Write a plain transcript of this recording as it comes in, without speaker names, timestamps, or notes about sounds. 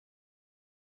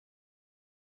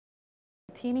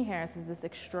Teenie Harris is this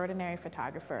extraordinary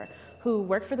photographer who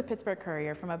worked for the Pittsburgh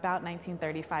Courier from about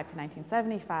 1935 to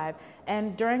 1975,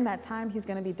 and during that time he's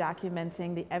going to be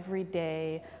documenting the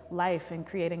everyday life and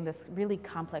creating this really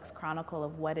complex chronicle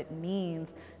of what it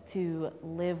means to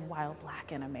live while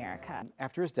Black in America.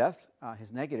 After his death,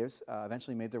 his negatives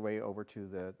eventually made their way over to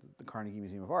the Carnegie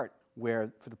Museum of Art,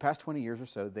 where for the past 20 years or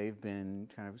so they've been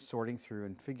kind of sorting through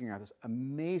and figuring out this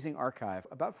amazing archive.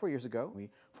 About 4 years ago, we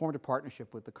formed a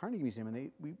partnership with the Carnegie Museum,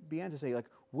 and we began to say, like,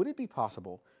 would it be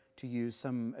possible to use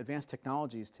some advanced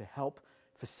technologies to help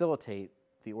facilitate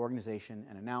the organization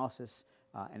and analysis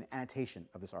and annotation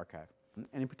of this archive?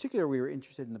 And in particular, we were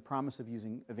interested in the promise of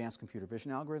using advanced computer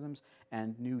vision algorithms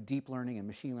and new deep learning and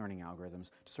machine learning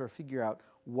algorithms to sort of figure out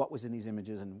what was in these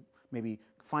images and maybe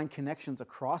find connections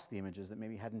across the images that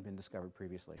maybe hadn't been discovered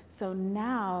previously. So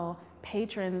now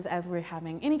patrons, as we're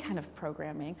having any kind of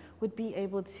programming, would be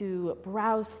able to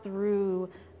browse through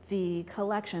the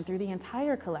collection, through the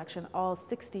entire collection, all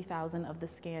 60,000 of the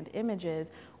scanned images,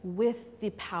 with the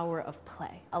power of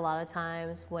play. A lot of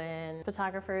times when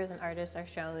photographers and artists are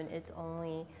shown, it's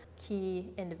only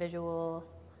key individual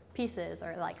pieces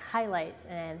or like highlights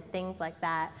and things like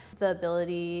that. The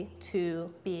ability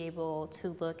to be able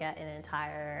to look at an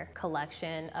entire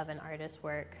collection of an artist's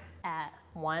work at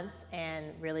once and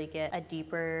really get a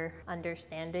deeper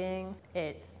understanding,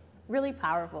 it's really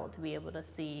powerful to be able to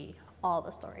see all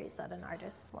the stories that an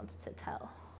artist wants to tell.